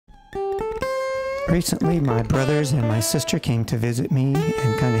Recently, my brothers and my sister came to visit me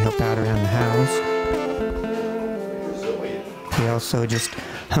and kind of help out around the house. We also just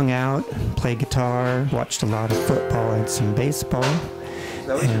hung out, played guitar, watched a lot of football and some baseball,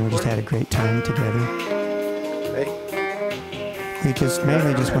 and we just had a great time together. We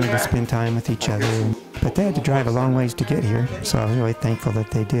mainly just wanted to spend time with each other, but they had to drive a long ways to get here, so I was really thankful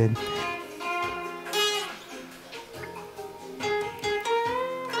that they did.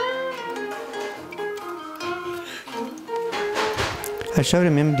 I showed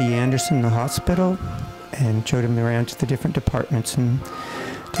him MD Anderson, the hospital, and showed him around to the different departments and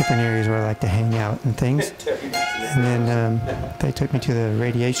different areas where I like to hang out and things. And then they took me to the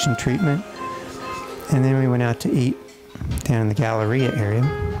radiation treatment, and then we went out to eat down in the Galleria area.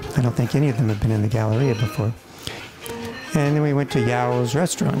 I don't think any of them have been in the Galleria before. And then we went to Yao's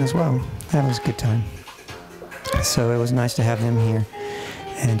restaurant as well. That was a good time. So it was nice to have them here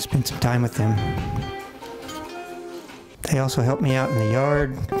and spend some time with them. They also helped me out in the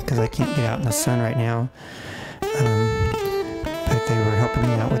yard because I can't get out in the sun right now. But they were helping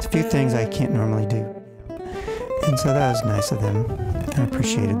me out with a few things I can't normally do. And so that was nice of them. I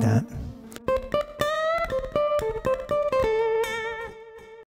appreciated that.